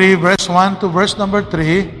 23, verse 1 to verse number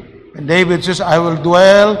 3. And David says, I will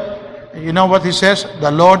dwell. You know what he says? The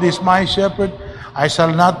Lord is my shepherd. I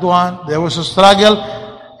shall not want. There was a struggle.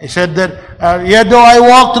 He said that, yet though I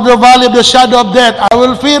walk to the valley of the shadow of death, I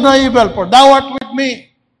will fear no evil, for thou art with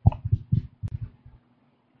me.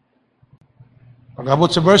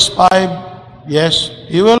 Pag-abot sa verse 5, yes,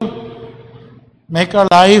 He will make our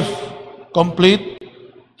life complete.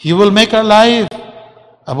 He will make our life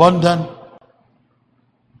abundant.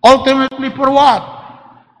 Ultimately, for what?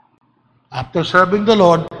 After serving the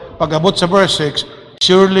Lord, pag-abot sa verse 6,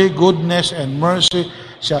 surely goodness and mercy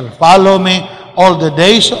shall follow me all the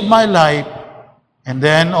days of my life. And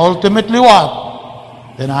then ultimately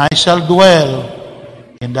what? Then I shall dwell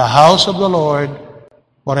in the house of the Lord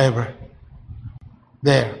forever.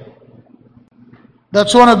 There.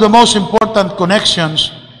 That's one of the most important connections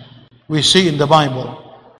we see in the Bible.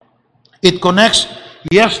 It connects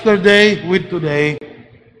yesterday with today,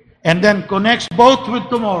 and then connects both with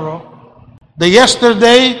tomorrow. The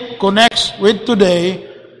yesterday connects with today,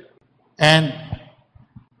 and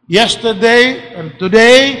yesterday and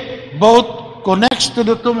today both connects to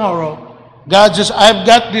the tomorrow. God says, I've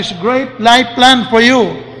got this great life plan for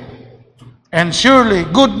you. And surely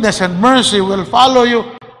goodness and mercy will follow you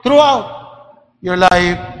throughout your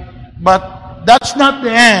life. But that's not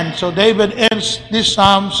the end. So David ends this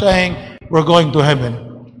psalm saying, we're going to heaven.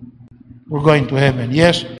 We're going to heaven.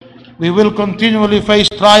 Yes, we will continually face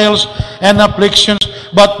trials and afflictions,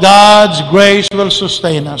 but God's grace will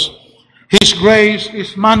sustain us. His grace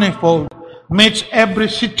is manifold, meets every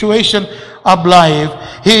situation of life.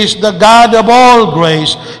 He is the God of all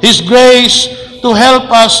grace. His grace to help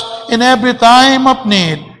us in every time of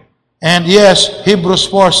need. And yes, Hebrews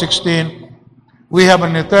 4:16, we have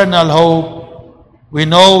an eternal hope. We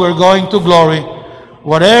know we're going to glory.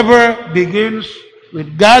 Whatever begins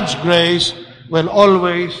with God's grace will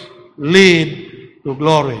always lead to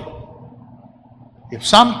glory. If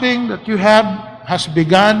something that you have has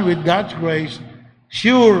begun with God's grace,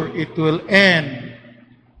 sure it will end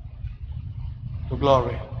to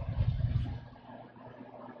glory.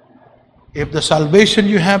 If the salvation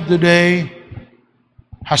you have today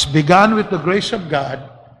has begun with the grace of God,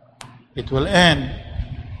 it will end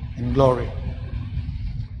in glory.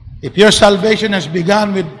 If your salvation has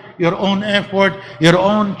begun with your own effort, your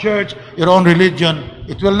own church, your own religion,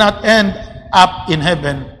 it will not end up in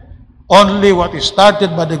heaven. Only what is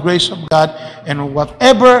started by the grace of God, and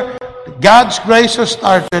whatever God's grace has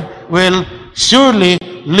started will surely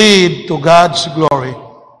lead to God's glory.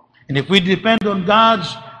 And if we depend on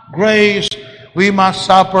God's grace, we must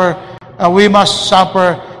suffer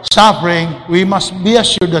suffering. We must be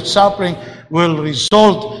assured that suffering will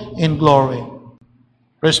result in glory.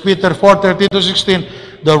 1 Peter 4:13-16,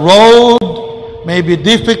 the road may be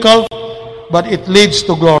difficult, but it leads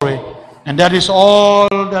to glory. And that is all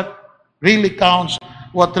that really counts.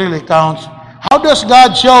 What really counts, How does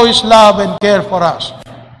God show His love and care for us?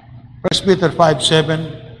 1 Peter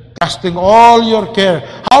 5:7, casting all your care.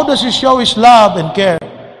 How does He show His love and care?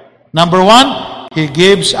 Number one, He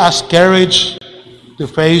gives us courage to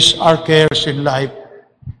face our cares in life.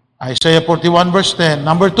 Isaiah 41 verse 10.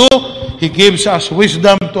 Number two, He gives us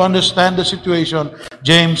wisdom to understand the situation.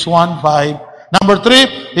 James 1:5. Number three,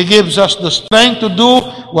 He gives us the strength to do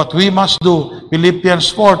what we must do. Philippians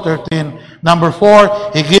 4:13. Number four,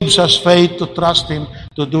 He gives us faith to trust Him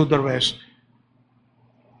to do the rest.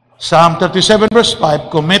 Psalm 37 verse 5,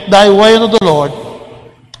 commit thy way unto the Lord,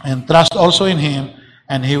 and trust also in Him,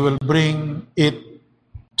 and He will bring it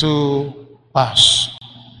to pass.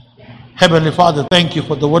 Heavenly Father, thank You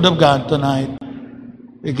for the Word of God tonight.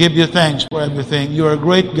 We give You thanks for everything. You are a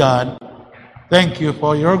great God. Thank You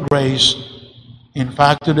for Your grace. In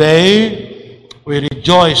fact, today, we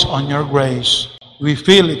rejoice on Your grace. We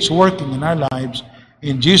feel it's working in our lives.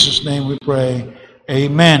 In Jesus' name we pray.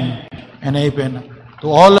 Amen and amen. To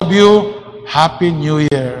all of you, Happy New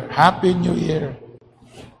Year. Happy New Year.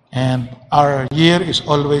 And our year is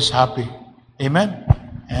always happy. Amen.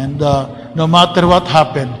 And no matter what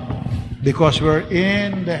happened, because we're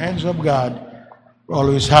in the hands of God, we're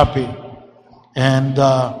always happy. And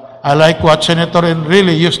I like what Senator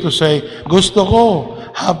really used to say, gusto ko,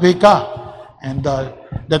 happy ka. And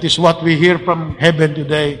that is what we hear from heaven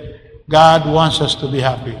today. God wants us to be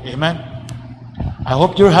happy. Amen. I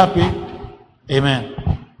hope you're happy. Amen.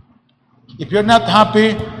 If you're not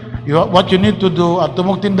happy, what you need to do, at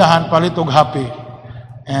tumog tindahan, palitog happy.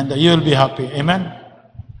 And you'll be happy. Amen.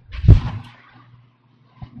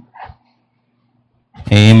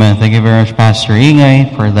 Amen. Thank you very much, Pastor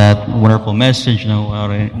Ingay, for that wonderful message.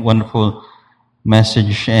 Wonderful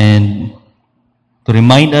message, and to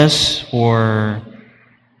remind us for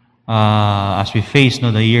as we face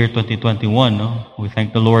the year 2021. We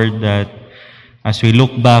thank the Lord that as we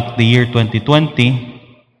look back the year 2020,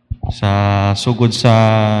 sa sugod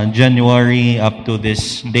sa January up to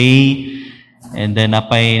this day, and then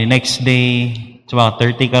apay next day, it's about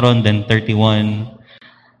 30 karon, then 31.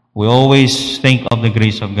 We always think of the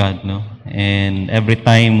grace of God, no? And every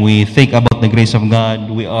time we think about the grace of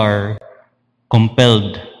God, we are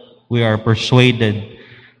compelled, we are persuaded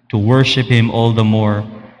to worship Him all the more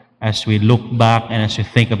as we look back and as we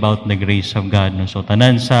think about the grace of God, no? So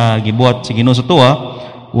tanan sa gibuhat si Ginoo sa tuwa,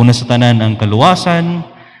 una sa tanan ang kaluwasan,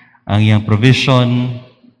 ang iyang provision,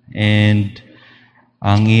 and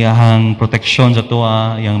ang iyang protection sa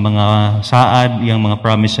tuwa, iyang mga saad, iyang mga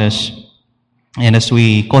promises. And as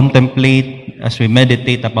we contemplate, as we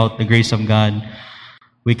meditate about the grace of God,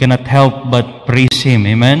 we cannot help but praise Him.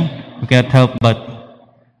 Amen? We cannot help but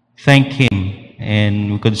thank Him.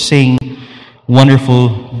 And we could sing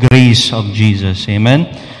wonderful grace of Jesus. Amen?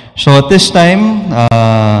 So at this time,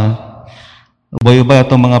 bayo ba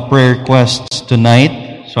itong mga prayer requests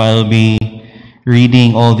tonight? So I'll be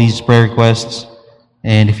reading all these prayer requests.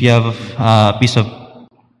 And if you have a piece of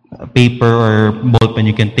paper or ballpen,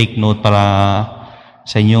 you can take note para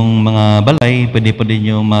sa inyong mga balay, pwede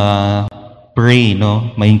nyo ma-pray,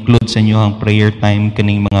 no? Ma-include sa inyong prayer time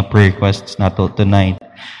kaning mga prayer requests nato tonight.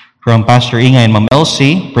 From Pastor Ingay and Ma'am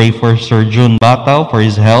Elsie, pray for Sir June Batao for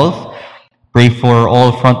his health. Pray for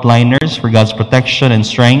all frontliners for God's protection and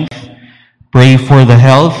strength. Pray for the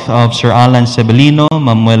health of Sir Alan Sebelino,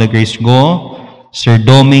 Ma'am Muela Grace Go, Sir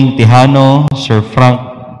Doming Tijano, Sir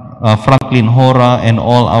Franklin Hora, and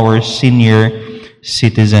all our senior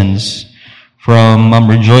citizens. From Ma'am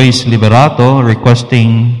Rejoice Liberato,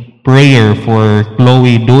 requesting prayer for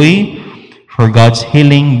Chloe Dui, for God's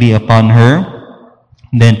healing be upon her.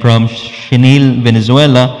 Then from Chenil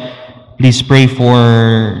Venezuela, please pray for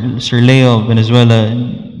Sir Leo Venezuela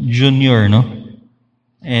Jr., no?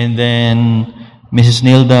 And then Mrs.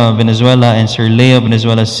 Nilda Venezuela and Sir Leo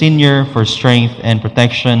Venezuela Sr. for strength and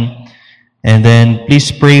protection. And then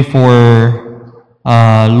please pray for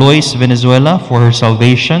Lois Venezuela for her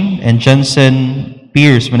salvation, and Jensen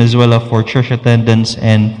Pierce Venezuela for church attendance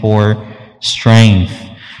and for strength.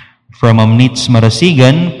 From Amnitz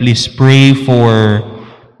Marasigan, please pray for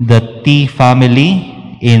the T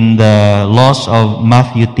family in the loss of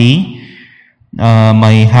Matthew T,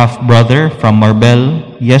 my half-brother from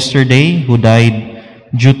Marbel yesterday, who died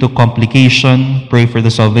due to complication. Pray for the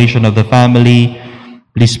salvation of the family.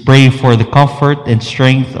 Please pray for the comfort and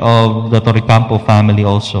strength of the Toricampo family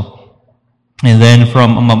also. And then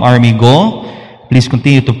from Ma'am Army Go, please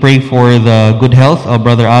continue to pray for the good health of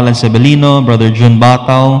Brother Alan Sebelino, Brother June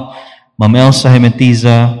Batao, Ma'am Elsa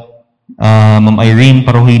Hementiza, Ma'am Irene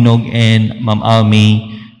Parohinog, and Ma'am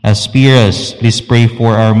Almi Aspiras. Please pray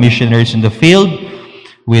for our missionaries in the field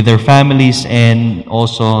with their families, and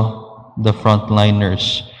also the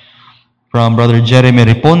frontliners. From Brother Jeremy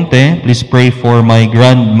Riponte, please pray for my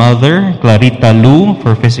grandmother, Clarita Lu,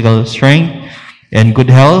 for physical strength and good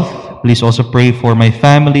health. Please also pray for my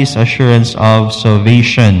family's assurance of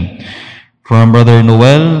salvation. From Brother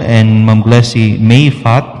Noel and Ma'am Glessy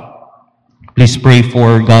Mayfat, please pray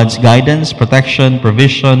for God's guidance, protection,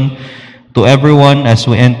 provision to everyone as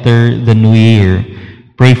we enter the new year.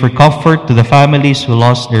 Pray for comfort to the families who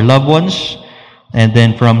lost their loved ones. And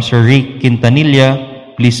then from Sir Rick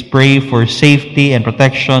Quintanilla, please pray for safety and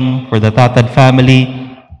protection for the Tatad family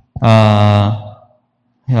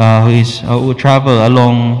who travel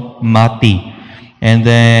along Mati. And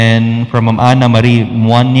then from Ma'am Ana Marie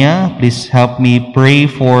Muanya, please help me pray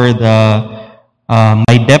for the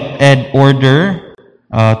my DepEd Order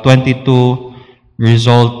 22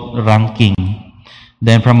 result ranking.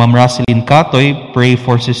 Then from Ma'am Rosalyn Catoy, pray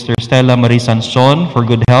for Sister Stella Marie Sanson for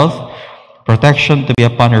good health, protection to be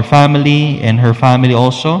upon her family and her family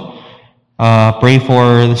also. Pray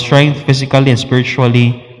for the strength physically and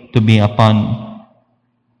spiritually to be upon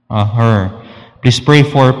her. Please pray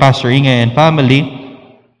for Pastor Inge and family,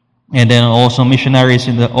 and then also all missionaries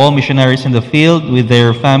in the field with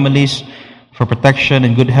their families for protection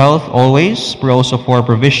and good health always. Pray also for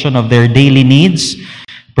provision of their daily needs.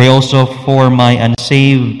 Pray also for my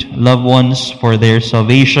unsaved loved ones for their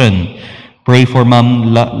salvation. Pray for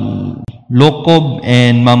Ma'am Locob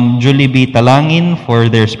and Ma'am Julie B. Talangin for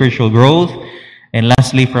their spiritual growth. And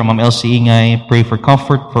lastly, from Ma'am Elsie Ingay, pray for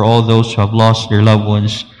comfort for all those who have lost their loved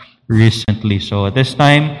ones recently. So at this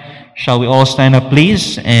time, shall we all stand up,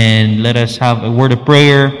 please, and let us have a word of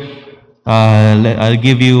prayer. I'll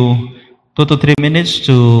give you 2 to 3 minutes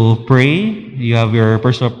to pray. You have your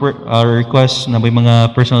personal requests na may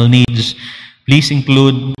mga personal needs. Please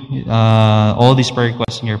include all these prayer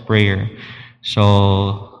requests in your prayer.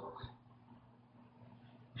 So,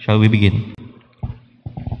 shall we begin?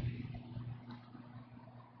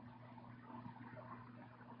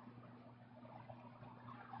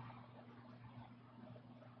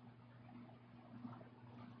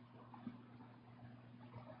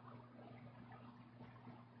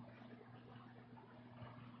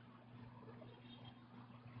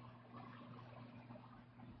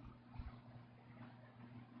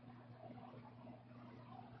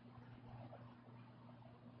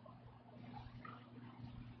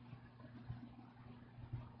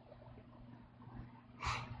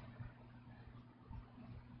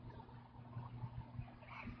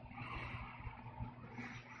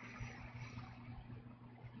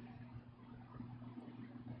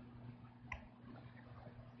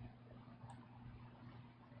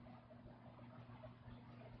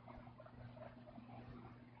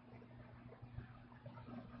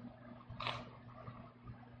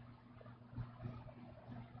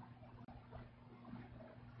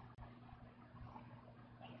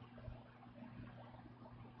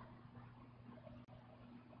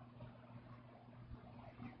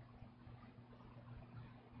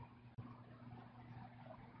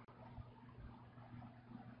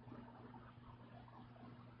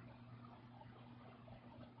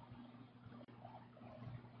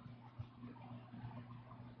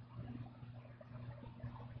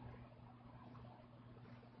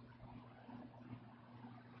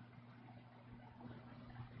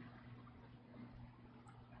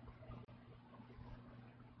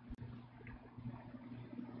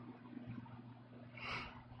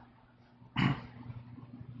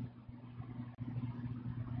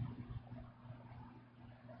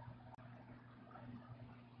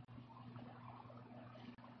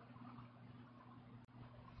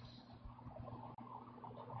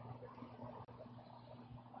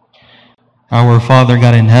 Our Father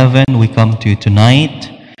God in heaven, we come to you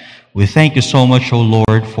tonight. We thank you so much, O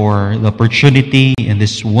Lord, for the opportunity and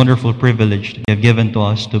this wonderful privilege that you have given to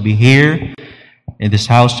us to be here in this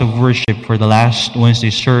house of worship for the last Wednesday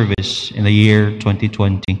service in the year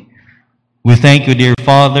 2020. We thank you, dear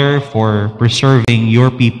Father, for preserving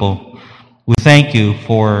your people. We thank you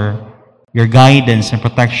for your guidance and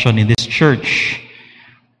protection in this church,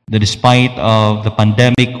 that despite of the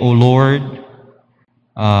pandemic, O Lord,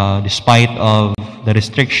 despite of the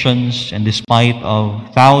restrictions and despite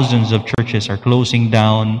of thousands of churches are closing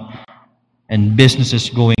down and businesses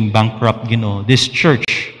going bankrupt, this church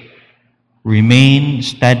remain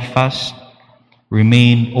steadfast,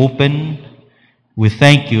 remain open. We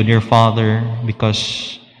thank you, dear Father,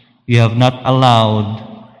 because you have not allowed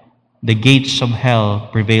the gates of hell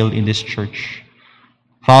prevail in this church.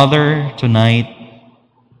 Father, tonight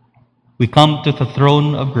we come to the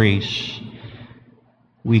throne of grace.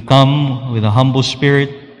 We come with a humble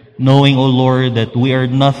spirit, knowing, O Lord, that we are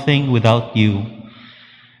nothing without you.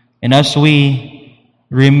 And as we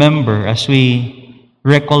remember, as we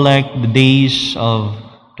recollect the days of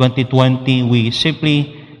 2020, we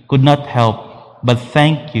simply could not help but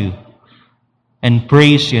thank you and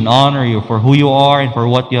praise you and honor you for who you are and for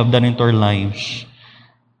what you have done into our lives.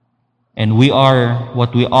 And we are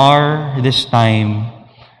what we are this time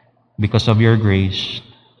because of your grace.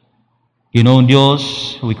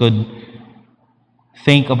 Diyos, we could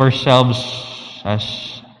think of ourselves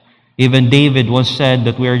as even David once said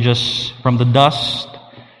that we are just from the dust,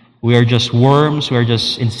 we are just worms, we are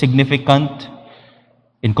just insignificant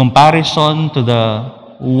in comparison to the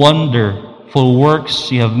wonderful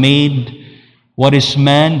works you have made. What is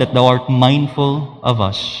man that thou art mindful of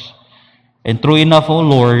us? And true enough, O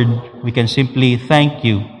Lord, we can simply thank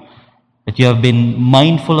you that you have been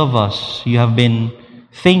mindful of us. You have been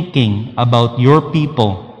thinking about your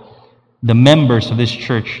people, the members of this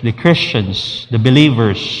church, the Christians, the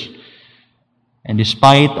believers. And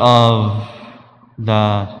despite of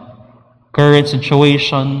the current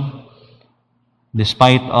situation,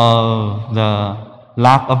 despite of the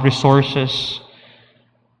lack of resources,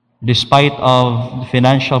 despite of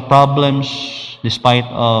financial problems, despite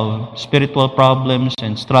of spiritual problems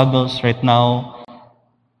and struggles right now,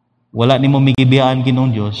 wala nimo migibiyaan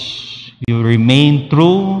Ginoong Diyos. You remain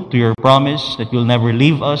true to your promise that you'll never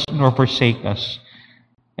leave us nor forsake us.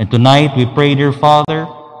 And tonight we pray, dear Father,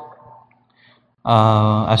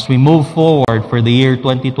 as we move forward for the year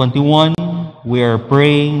 2021, we are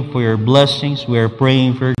praying for your blessings. We are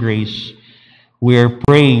praying for your grace. We are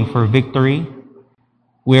praying for victory.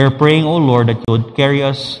 We are praying, O Lord, that you would carry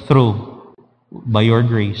us through by your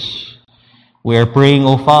grace. We are praying,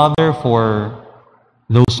 O Father, for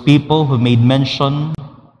those people who made mention,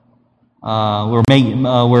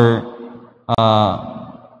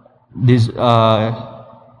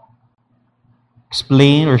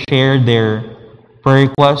 explain or share their prayer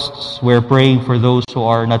requests. We're praying for those who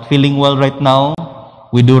are not feeling well right now.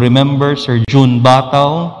 We do remember Sir June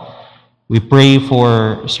Batao. We pray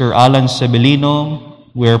for Sir Alan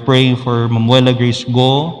Sebelino. We are praying for Mamuela Grace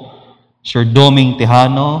Go, Sir Doming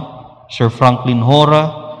Tejano, Sir Franklin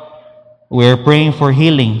Hora. We are praying for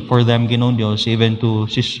healing for them, Ginoong Diyos, even to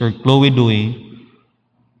Sister Chloe Dewey.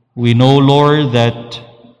 We know, Lord, that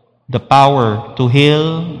the power to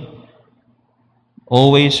heal,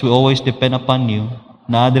 we always depend upon you.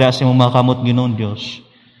 Naadra sa mga kamot, Ginoong Diyos.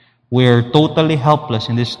 We are totally helpless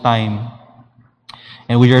in this time.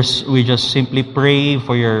 And we just simply pray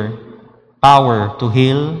for your power to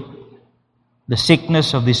heal the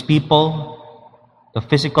sickness of these people, the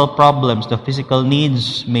physical problems, the physical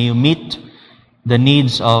needs. May you meet the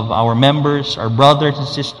needs of our members, our brothers and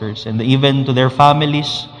sisters, and even to their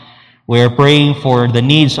families. We are praying for the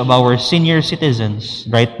needs of our senior citizens.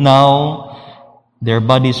 Right now, their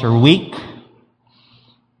bodies are weak.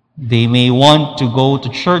 They may want to go to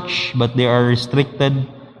church, but they are restricted.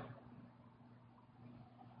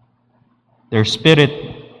 Their spirit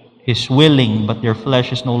is willing, but their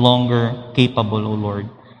flesh is no longer capable, O Lord.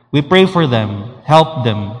 We pray for them. Help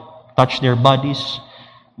them. Touch their bodies.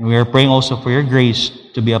 And we are praying also for your grace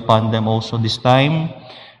to be upon them also this time.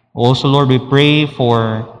 Also, Lord, we pray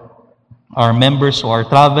for our members who are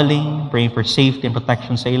traveling, praying for safety and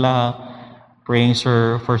protection sa ila. Praying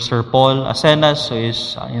for Sir Paul Asenas, who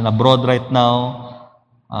is in abroad right now.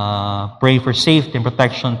 Praying for safety and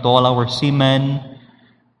protection to all our seamen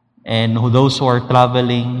and those who are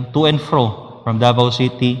traveling to and fro from Davao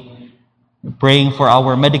City. Praying for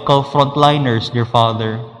our medical frontliners, dear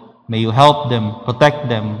Father. May you help them, protect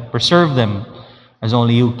them, preserve them as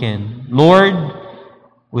only you can. Lord,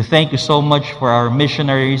 we thank you so much for our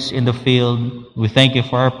missionaries in the field. We thank you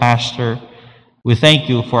for our pastor. We thank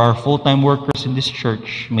you for our full-time workers in this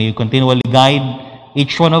church. May you continually guide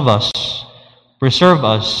each one of us, preserve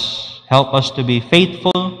us, help us to be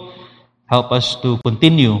faithful, help us to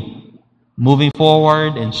continue moving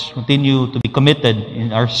forward and continue to be committed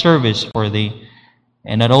in our service for thee.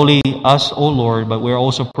 And not only us, O Lord, but we're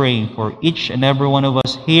also praying for each and every one of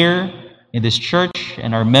us here in this church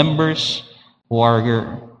and our members who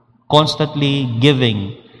are constantly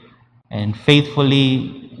giving and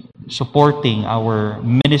faithfully supporting our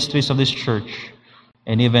ministries of this church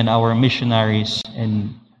and even our missionaries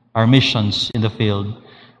and our missions in the field.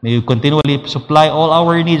 May you continually supply all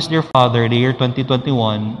our needs, dear Father, the year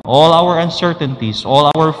 2021, all our uncertainties,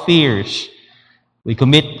 all our fears. We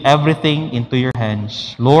commit everything into your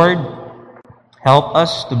hands. Lord, help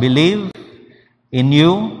us to believe in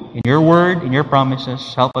you, in your word, in your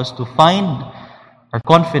promises. Help us to find our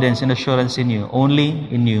confidence and assurance in you, only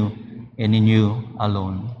in you and in you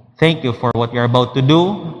alone. Thank you for what you're about to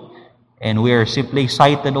do. And we are simply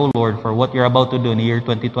excited, O Lord, for what you're about to do in the year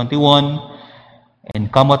 2021.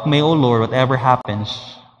 And come what may, O Lord, whatever happens,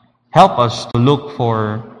 help us to look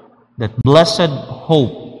for that blessed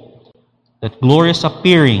hope, that glorious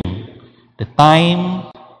appearing, the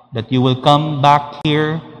time that you will come back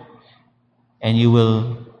here and you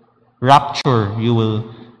will rapture, you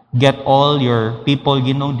will get all your people,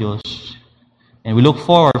 Ginoong Diyos. And we look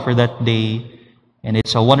forward for that day, and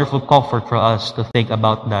it's a wonderful comfort for us to think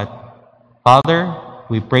about that. Father,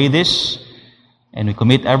 we pray this, and we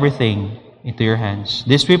commit everything into your hands.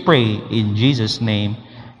 This we pray in Jesus' name.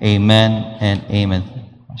 Amen and amen.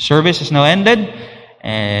 Service is now ended,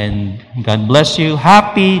 and God bless you.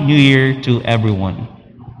 Happy New Year to everyone.